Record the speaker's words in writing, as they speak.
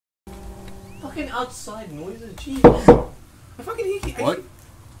fucking outside noises, jeez. I fucking hear you. What?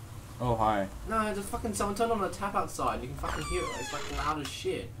 Oh, hi. No, just fucking someone turned on a tap outside. You can fucking hear it. It's like loud as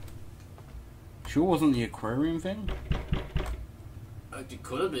shit. Sure wasn't the aquarium thing? It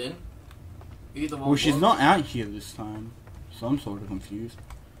could have been. Either one. Well, she's not out here this time, so I'm sort of confused.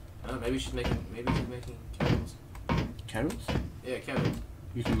 Maybe she's making. Maybe she's making kettles. Kettles? Yeah, kettles.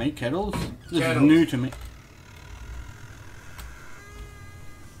 You can make kettles? This Kettles. is new to me.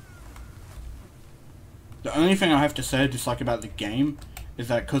 The only thing I have to say I dislike about the game is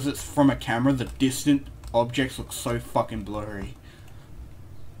that because it's from a camera, the distant objects look so fucking blurry.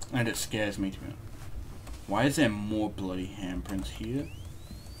 And it scares me to it. Why is there more bloody handprints here?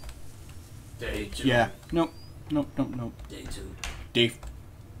 Day 2. Yeah. Nope. Nope, nope, nope. Day 2. Dave.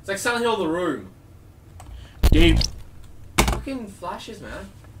 It's like Silent Hill The Room. Dave. Fucking flashes, man.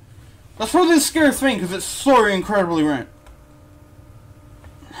 That's probably the scary thing because it's so incredibly rent.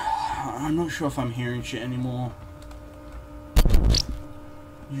 I'm not sure if I'm hearing shit anymore.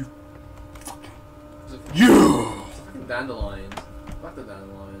 You fucking... You! It's fucking dandelions. Fuck the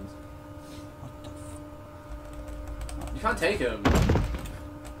dandelions. What the fuck? You can't take them.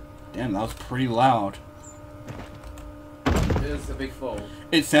 Damn, that was pretty loud. It is a big fall.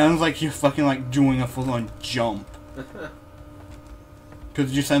 It sounds like you're fucking like doing a full-on jump. Because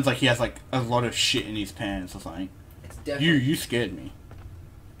it just sounds like he has like a lot of shit in his pants or something. It's definitely... You scared me.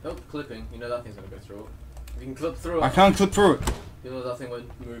 Oh, clipping. You know that thing's gonna go through it. If you can clip through it... I can't clip through it. You know that thing would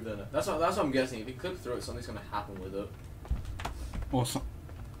move in it. That's what I'm guessing. If you clip through it, something's gonna happen with it. Or something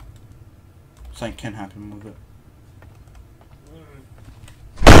can happen with it.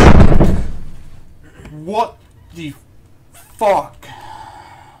 What the fuck?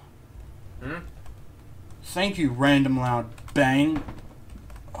 Hmm? Thank you, random loud bang.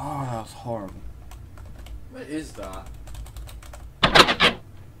 Oh, that was horrible. What is that?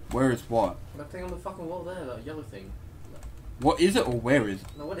 Where is what? That thing on the fucking wall there, that yellow thing. What is it or where is it?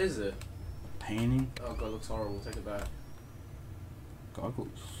 No, what is it? Painting? Oh god, it looks horrible. Take it back. Goggles.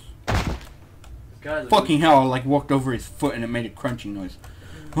 This guy's Fucking hell, I like walked over his foot and it made a crunching noise.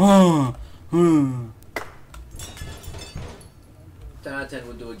 Oh, 10 out of 10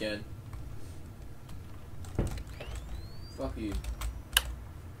 would do again. Fuck you.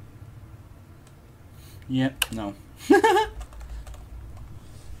 Yep, no.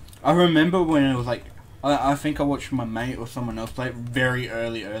 I remember when it was like, I think I watched my mate or someone else play it very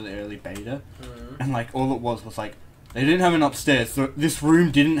early beta. Mm-hmm. And like, all it was like, they didn't have an upstairs, so this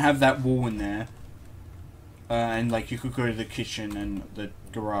room didn't have that wall in there. And like, you could go to the kitchen and the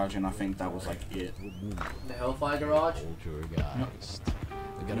garage, and I think that was like it. The Hellfire Garage? Poltergeist.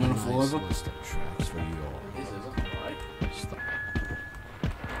 I got You a wanna fall nice over? list of tracks for you all. This is alright. Stop.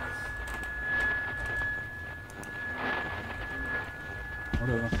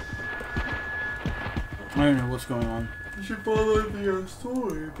 Whatever. I don't know what's going on. You should follow the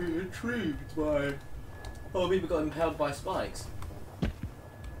story and be intrigued by... Oh, people got impaled by spikes.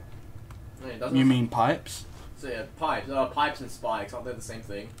 No, it doesn't. You mean pipes? So yeah, pipes. Pipes and spikes, aren't they the same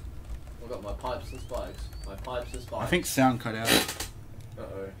thing? I've got my pipes and spikes. My pipes and spikes. I think sound cut out.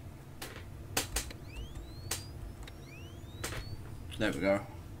 Uh-oh. There we go.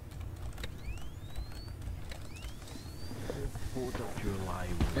 Fourth of July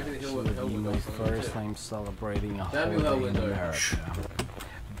Maybe the Hill will be window my is on first too. time celebrating a Damn you, Hill holiday in window. America.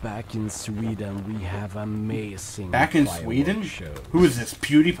 Back in Sweden, we have amazing Back in fireworks Sweden? shows. Who is this,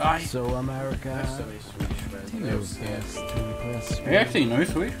 PewDiePie? So I have so America, many Swedish friends. do They're your scared. best to impress Do me. you actually know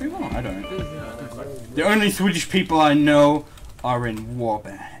Swedish people? I don't. Yeah, they're like... The only Swedish people I know are in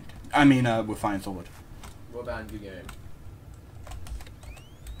Warband. I mean, with Fine Sword. What band you game?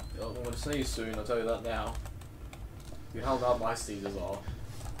 I'm gonna sneeze soon, I'll tell you that now. You held out my sneezes off.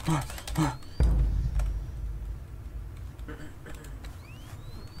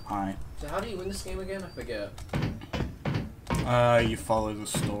 Hi. So how do you win this game again? I forget. You follow the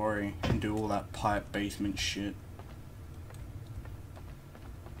story and do all that pipe basement shit.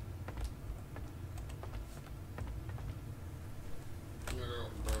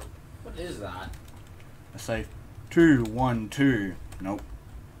 What is that? I say 2, 1, 2. Nope.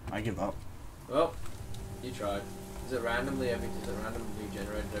 I give up. Well, you tried. Is it randomly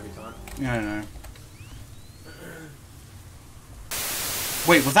generated every time? Yeah, I don't know.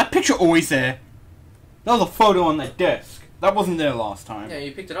 Wait, was that picture always there? That was a photo on that desk. That wasn't there last time. Yeah,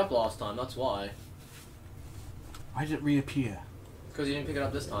 you picked it up last time, that's why. Why did it reappear? Because you didn't pick it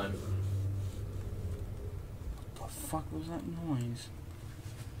up this time. What the fuck was that noise?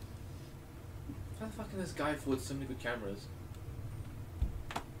 How the fuck can this guy afford so many good cameras?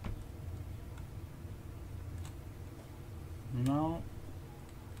 No.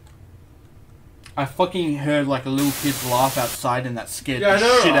 I fucking heard like a little kid's laugh outside and that scared Yeah, I the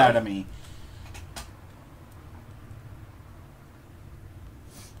know, shit right? out of me.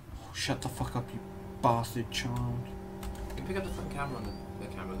 Oh, shut the fuck up, you bastard child. You can pick up the fucking camera on the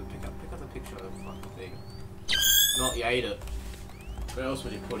camera. Pick up the picture of the fucking thing. Not you ate it. Where else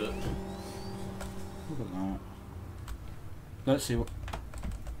would you put it? Look at that. Let's see what...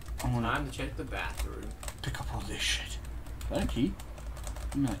 I wanna Time to check the bathroom. pick up all this shit. Is that a key?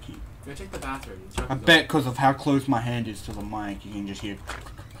 Give me that key. Go check the bathroom. I bet because of how close my hand is to the mic, you can just hear...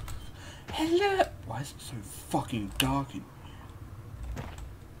 Hello! Why is it so fucking dark in...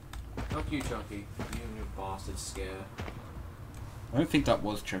 Fuck you, Chucky. You and your bastard scare. I don't think that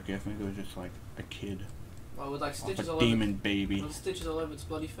was Chucky. I think it was just like a kid. Well, with like Like stitches a all demon over. baby. With stitches all over its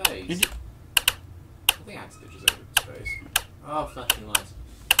bloody face. Is it? I think I had stitches over its face. Oh, flashing lights.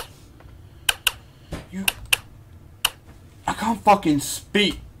 You... I can't fucking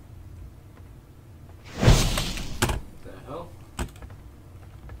speak! The hell?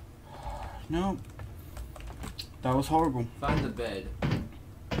 No. That was horrible. Find the bed.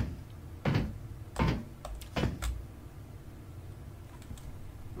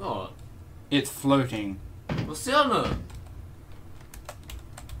 What? It's floating. What's the other?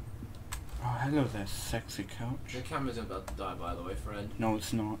 Oh, hello there, sexy couch. The camera's about to die, by the way, friend. No,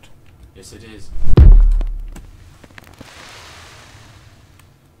 it's not. Yes, it is.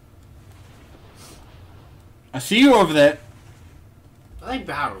 I see you over there. Are they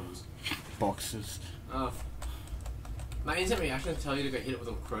barrels? Boxes. Oh. My instant reaction is to tell you to go hit it with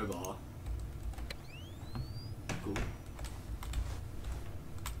a crowbar. Cool.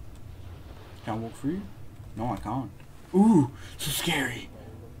 Can I walk through? No, I can't. Ooh, so scary.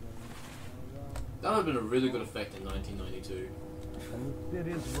 That would have been a really good effect in 1992. It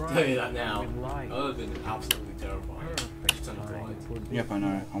is I'll tell you that now. That would have been absolutely terrifying. Just turn off the lights. Yep, I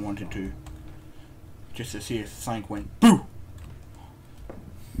know. I wanted to. Just to see if something went boo!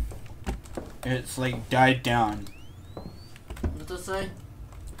 It's like died down. What does it say?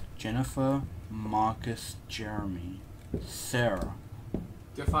 Jennifer, Marcus, Jeremy, Sarah.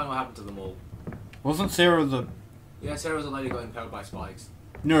 Go find what happened to them all. Wasn't Sarah the... Yeah, Sarah was a lady got impaled by spikes.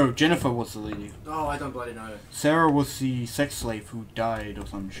 No, Jennifer was the lady. Oh, I don't bloody know. Sarah was the sex slave who died or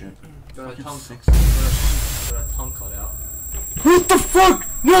some shit. Got a Fucking tongue, sex got a tongue cut out. What the fuck?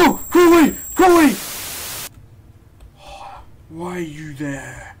 No! Go away! Go away! Why are you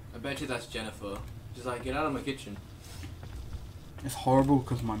there? I bet you that's Jennifer. She's like, get out of my kitchen. It's horrible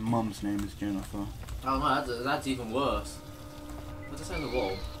because my mum's name is Jennifer. Oh no, that's even worse. What's it say on the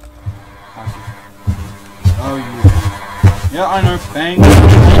wall? Oh, you. Yeah, I know. Bang.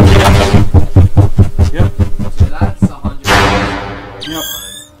 Yep. So that's 100%. Yep.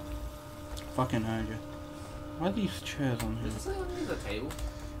 Fucking heard you. Why are these chairs on Is this here? like under the table?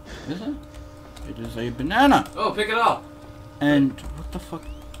 Is it? It is a banana. Oh, pick it up! And what the fuck?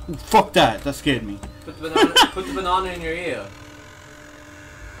 Ooh, fuck that. That scared me. Put the banana, put the banana in your ear.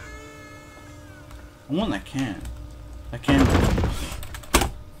 I want that can. That can.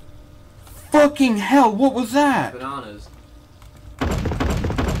 Fucking hell! What was that? Bananas.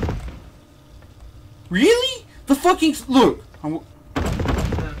 Really? The fucking look. I'm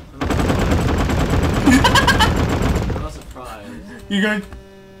not surprised. You're going.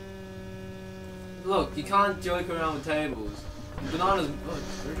 Look, you can't joke around with tables. Bananas. Oh,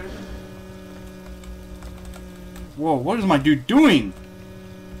 Whoa! What is my dude doing?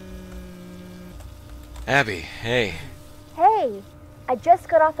 Abby, hey. Hey, I just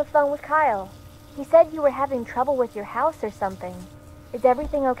got off the phone with Kyle. He said you were having trouble with your house or something. Is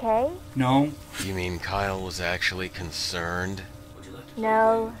everything okay? No. You mean Kyle was actually concerned? would you like to play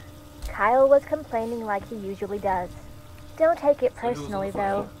No. Kyle was complaining like he usually does. Don't take it So who was on personally, the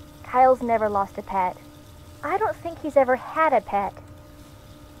phone? though. Kyle's never lost a pet. I don't think he's ever had a pet.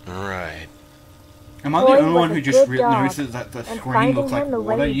 Right. Am I Boy, the he only was one a who just good dog, notices that the and screen finding looks like him the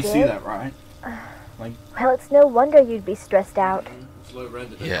way water? he You see did? that, right? Like, Well, it's no wonder you'd be stressed out. It's low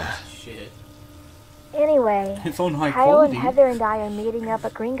rendered. Yeah. Shit. Anyway, it's on high Kyle quality. and Heather and I are meeting up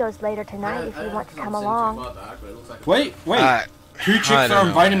at Gringo's later tonight if you want to come along. Wait. Two chicks I don't are know.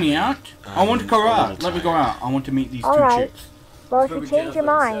 inviting me out? I want to go I'm a out. little Let me go out. I want to meet these All two right. chicks. Well, if you change your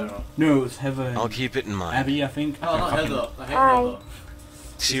mind, No, it was Heather and I'll keep it in mind. Abby, I think. Oh, not Fucking- Heather. I hate Hi. Heather.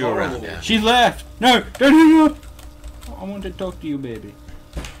 See you around, Abby. She left. No, don't hang up. I want to talk to you, baby.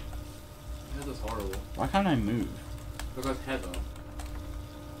 Heather's horrible. Why can't I move? Because Heather.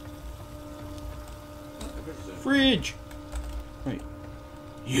 Fridge. Wait.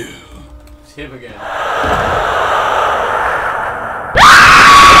 You. It's him again.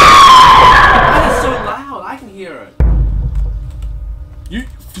 That is so loud. I can hear it. You.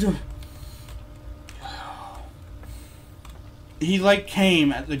 he like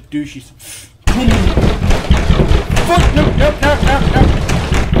came at the douchey. Fuck! Nope, nope, nope, nope,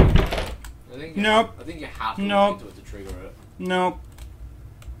 nope. I think you have to Nope. look into it to trigger it. Nope.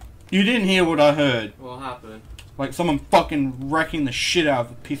 You didn't hear what I heard. What happened? Like someone fucking wrecking the shit out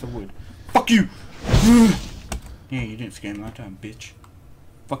of a piece of wood. Fuck you! Yeah, you didn't scare me that time, bitch.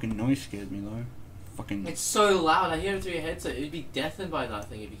 Fucking noise scared me though. Fucking. It's so loud. I hear it through your headset. It'd be deafened by that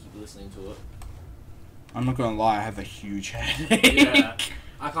thing if you keep listening to it. I'm not gonna lie, I have a huge headache. Yeah.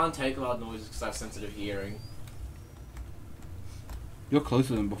 I can't take loud noises because I have sensitive hearing. You're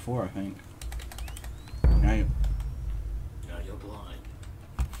closer than before, I think. Now you're. No, you're blind.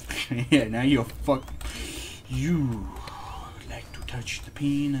 Yeah, now you're You like to touch the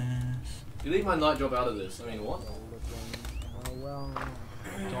penis. You leave my night job out of this. I mean, what?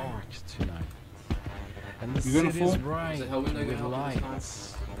 Dark tonight. And the You gonna city's fall? bright Is it hell window with gonna help you this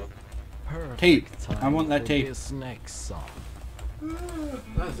lights. Perfect Tape. I time want that for tape. this next song.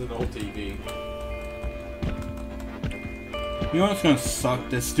 That's an old TV. You know what's gonna suck?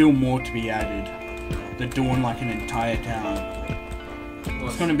 There's still more to be added. They're doing like an entire town.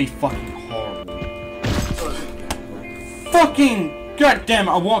 It's gonna be fucking horrible. Fucking goddamn!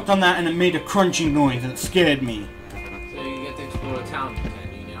 I walked on that and it made a crunching noise and it scared me. So you get to explore a town, can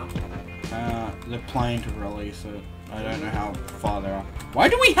you now? They're planning to release it. I don't know how far they are. Why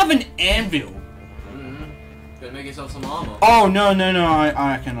do we have an anvil? Gotta make yourself some armor. Oh no no no!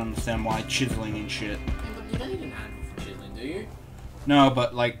 I can understand why chiseling and shit. Yeah, but you don't need an anvil for chiseling, do you? No,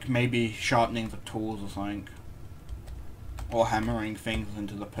 but like maybe sharpening the tools or something. Or hammering things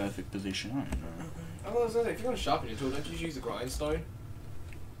into the perfect position. I don't know. I was gonna say, if you're gonna sharpen your tool, don't you just use a grindstone?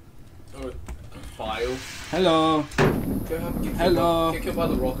 Or a file? Hello. Hello. Get killed by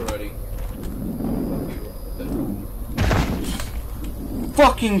the rock already.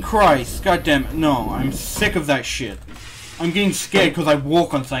 Fucking Christ. Goddamn it. No, I'm sick of that shit. I'm getting scared because I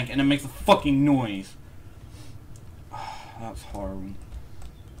walk on something and it makes a fucking noise. That's horrible.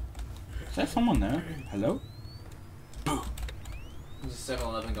 Is there someone there? Hello? There's a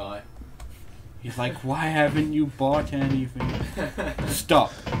 7-Eleven guy. He's like, why haven't you bought anything?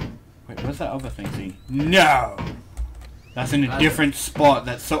 Stop. Wait, where's that other thing? See? No! That's in a different spot.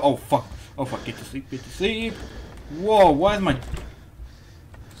 That's so... Oh, fuck. Oh, fuck. Get to sleep. Get to sleep. Whoa, why is my...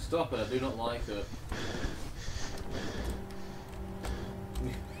 Stop it, I do not like it.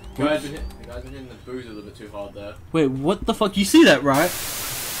 The guy's been hitting the booze a little bit too hard there. Wait, what the fuck? You see that, right?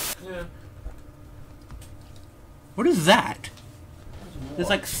 Yeah. What is that? There's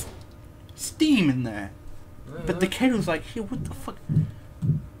like steam in there. But the kettle's like, here, what the fuck?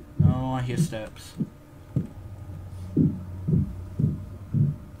 Oh, I hear steps.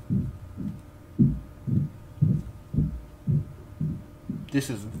 This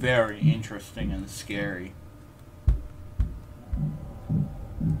is very interesting and scary.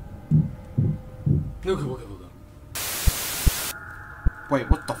 Look. Wait,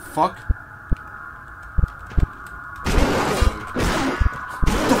 what the fuck?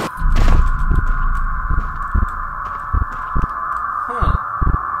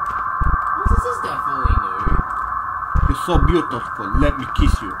 So beautiful, let me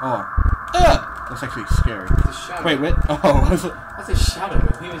kiss you. Oh. That's actually scary. It's a shadow. Wait, what? Oh, was it? That's a shadow.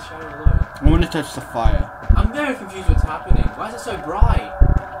 It's a shadow alone. I want to touch the fire. I'm very confused what's happening. Why is it so bright?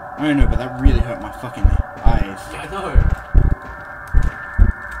 I don't know, but that really hurt my fucking eyes. Yeah, I know.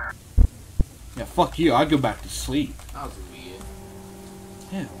 Yeah, fuck you. I'd go back to sleep. That was weird.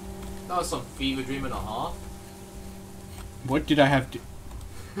 Yeah. That was some fever dream and a half. What did I have to...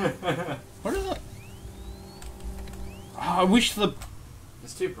 What is that? Oh, I wish the...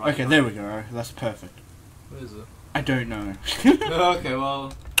 It's too bright. Okay, there we go. That's perfect. What is it? I don't know. Okay,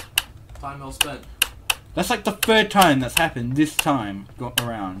 well... Time well spent. That's like the third time that's happened this time got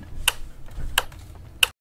around.